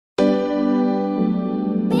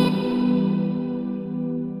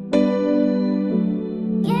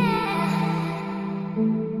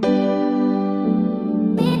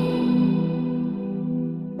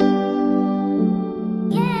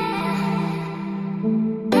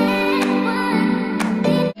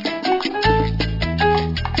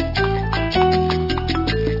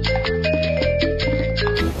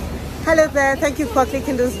there, thank you for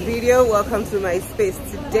clicking this video. Welcome to my space.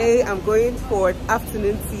 Today I'm going for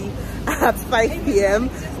afternoon tea at 5 p.m.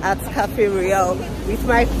 at Café Royale with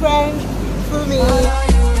my friend Funmi.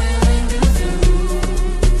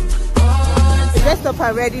 The rest of us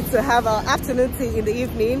are ready to have our afternoon tea in the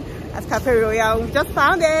evening at Café Royale. We just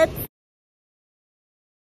found it.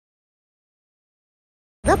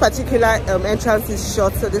 That particular entrance is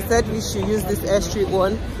short, so they said we should use this Air Street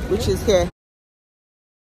one, which is here.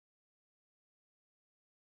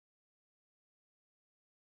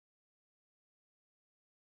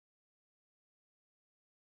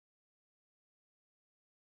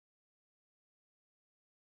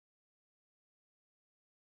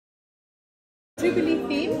 Jubilee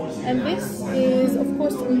theme, and this is of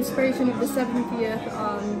course the inspiration of the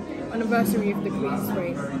 70th anniversary of the Queen's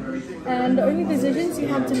reign. And the only decisions you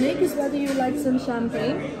have to make is whether you like some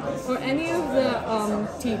champagne or any of the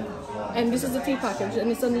tea. And this is the tea package,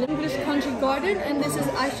 and it's an English country garden, and this is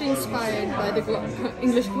actually inspired by the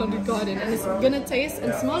English country garden, and it's gonna taste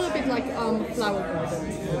and smell a bit like flower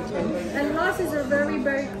garden. And last is a very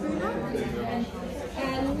creamer.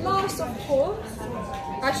 And last, of course,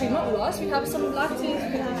 actually not last, we have some black tea you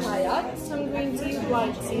can try out, some green tea,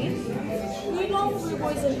 white tea, oolong,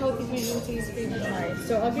 rooibos, and healthy green teas for you to try.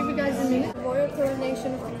 So I'll give you guys a minute. Royal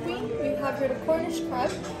coronation of the Queen. We have here the Cornish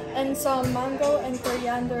crab and some mango and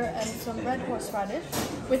coriander and some red horseradish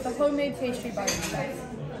with a homemade pastry by the chef.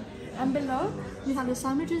 And below we have the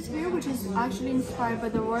sandwiches here, which is actually inspired by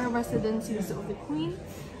the royal residencies of the Queen.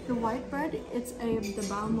 The white bread, it's the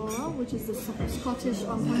Balmoral, which is the Scottish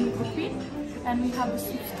honey of the Queen. And we have the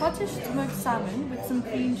Scottish smoked salmon with some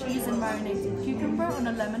cream cheese and marinated cucumber on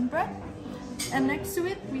a lemon bread. And next to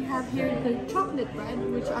it, we have here the chocolate bread,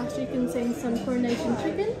 which actually contains some coronation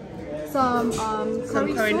chicken, some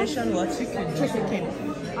coronation what chicken?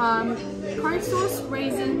 Curry sauce,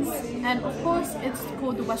 raisins, and of course, it's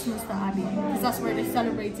called the Westminster Abbey because that's where they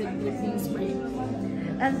celebrated the Queen's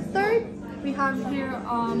reign. And third, we have here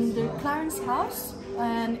the Clarence House,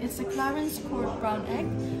 and it's a Clarence Court brown egg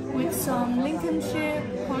with some Lincolnshire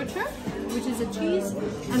porter, which is a cheese,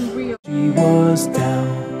 and brie. She was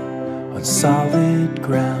down on solid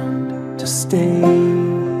ground to stay.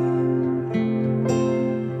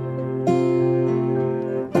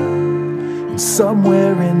 And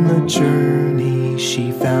somewhere in the journey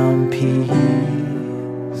she found peace.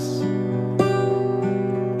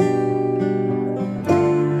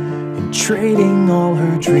 Trading all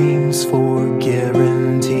her dreams for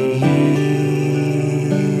guarantees.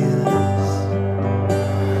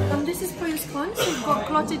 This is for your scones. So we've got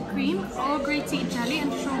clotted cream, Earl Grey tea jelly,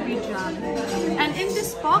 and strawberry jam. And in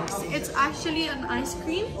this box, it's actually an ice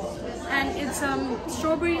cream, and it's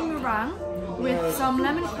strawberry meringue with some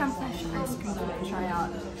lemon creme fraiche ice cream you can try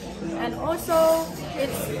out. And also,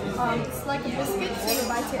 it's like a biscuit, so you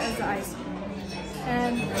bite it as the ice cream.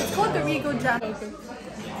 And it's called the Regal Jam. Okay.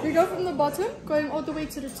 We go from the bottom, going all the way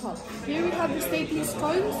to the top. Here we have the stately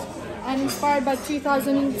scones, and inspired by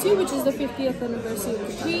 2002, which is the 50th anniversary of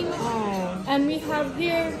the Queen. Oh. And we have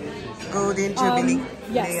here Golden Jubilee.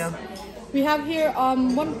 Yes. Yeah. We have here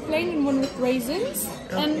one plain and one with raisins.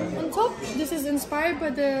 Okay. And on top, this is inspired by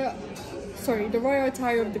the royal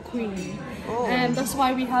attire of the Queen. Oh. And that's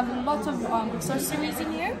why we have a lot of accessories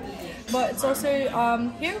in here. But it's also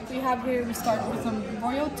we start with a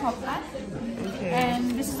royal top hat. Okay.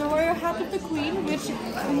 And this is the royal hat of the Queen, which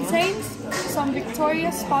contains some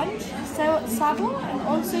Victoria sponge, sable, and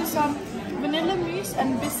also some vanilla mousse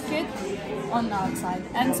and biscuit on the outside,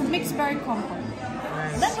 and some mixed berry compote.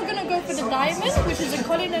 Then we're gonna go for the diamond, which is a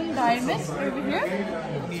Cullinan diamond over here.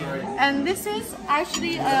 And this is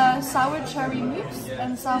actually a sour cherry mousse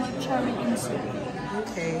and sour cherry insert.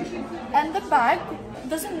 Okay. And the bag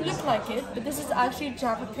doesn't look like it, but this is actually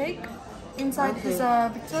Java cake. Inside is a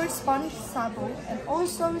Victoria sponge sable and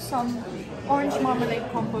also some orange marmalade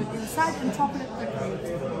compote inside and chocolate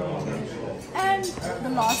decorated. And the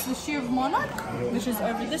last, the Shoe of Monarch, which is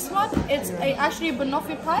over this one. It's actually a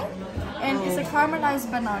banoffee pie, and it's a caramelized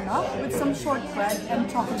banana with some shortbread and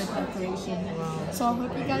chocolate decoration. So I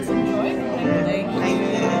hope you guys enjoy. Thank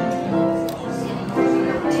you.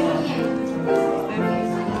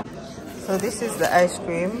 So this is the ice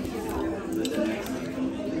cream.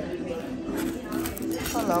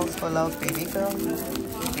 Fall out, baby girl.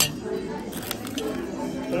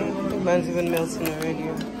 The man's even melting already.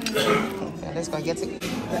 Okay, let's go get it.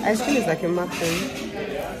 The ice cream is like a muffin.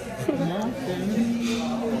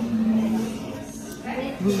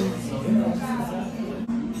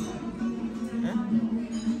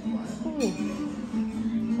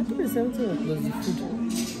 I thought it's something that was the food.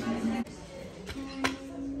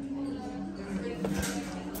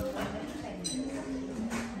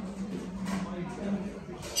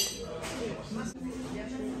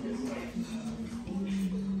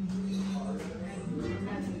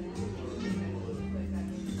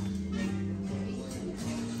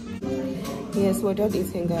 Yes, we're done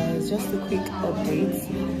eating, guys. Just a quick update.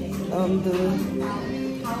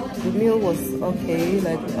 The meal was okay,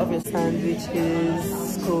 like obvious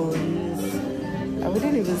sandwiches, scones. I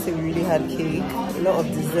wouldn't even say we really had cake. A lot of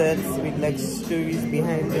desserts with like stories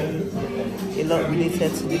behind them. A lot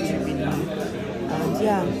related to the Jubilee. And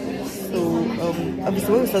yeah, so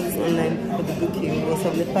obviously when we saw this online for the booking, it was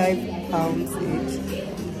 £75 each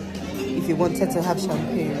if you wanted to have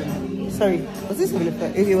champagne. Sorry, was this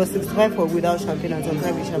 75? It was 65 for without champagne and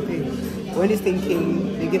 75 with champagne. When this thing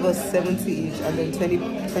came, they gave us 70 each and then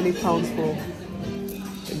 20 pounds for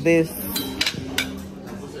this.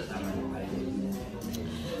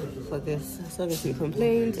 For this. So obviously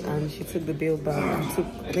complained and she took the bill back and took,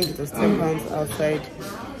 I think it was £10 outside.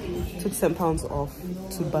 Took £10 off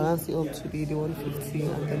to balance it up to be the 150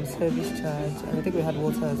 and then service charge. And I think we had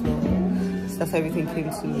water as well. So that's how everything came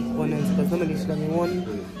to 190 because normally it should have been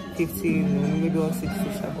 150 and maybe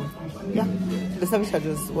 160. Yeah, the service charge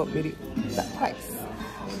was what made it that price.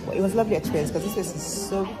 But it was a lovely experience because this place is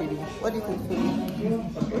so pretty. What do you think, Funmi?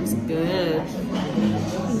 It's good.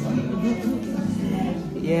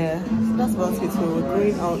 Yeah, so that's about it. So we're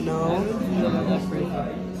going out now.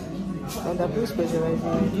 Under Bruce pressurizing.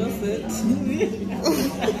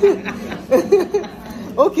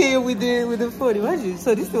 Okay, with the phone. Imagine.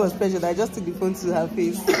 So this thing was pressured. I just took the phone to her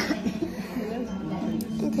face.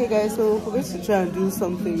 Okay, guys. So we're going to try and do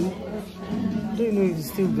something. I don't know if it's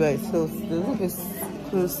still bright. So the roof is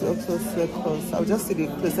close to Oxford Circus. I'll just see the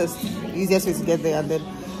closest, easiest way to get there, and then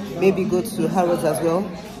maybe go to Harrods as well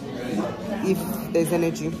if there's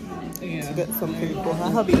energy to get something for her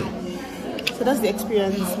hubby. So that's the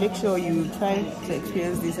experience. Make sure you try to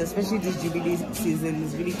experience this, especially this Jubilee season.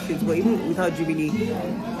 It's really cute. But even without Jubilee,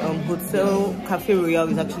 Hotel Cafe Royale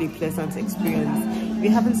is actually a pleasant experience. If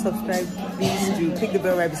you haven't subscribed, please do click the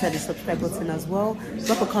bell right beside the subscribe button as well.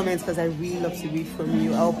 Drop a comment because I really love to read from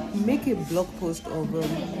you. I'll make a blog post of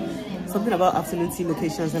something about afternoon tea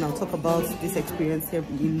locations, and I'll talk about this experience here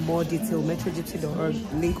in more detail. Metrogypsie.org,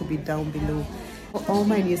 link will be down below. For all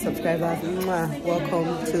my new subscribers,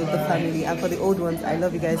 welcome to the family, and for the old ones, I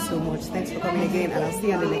love you guys so much. Thanks for coming again, and I'll see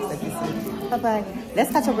you on the next episode. Bye bye.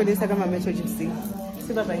 Let's catch up on Instagram at Metrogypsie.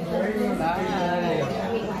 See, bye bye.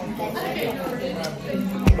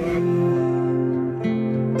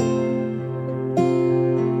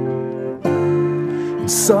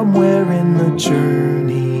 Somewhere in the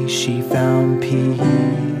journey she found peace,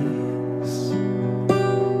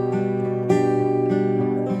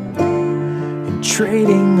 and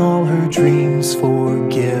trading all her dreams for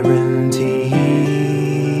guarantees.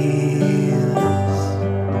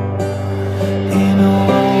 In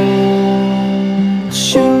old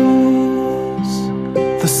shoes,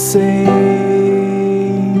 the same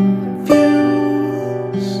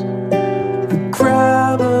views, the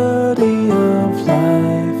gravity of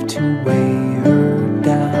life to weigh her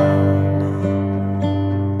down.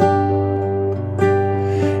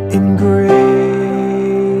 In gray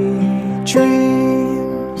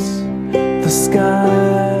dreams, the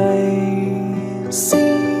sky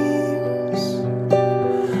seems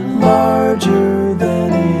larger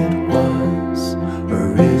than it was,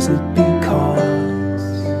 or is it because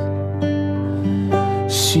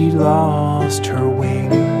she lost her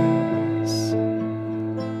wings?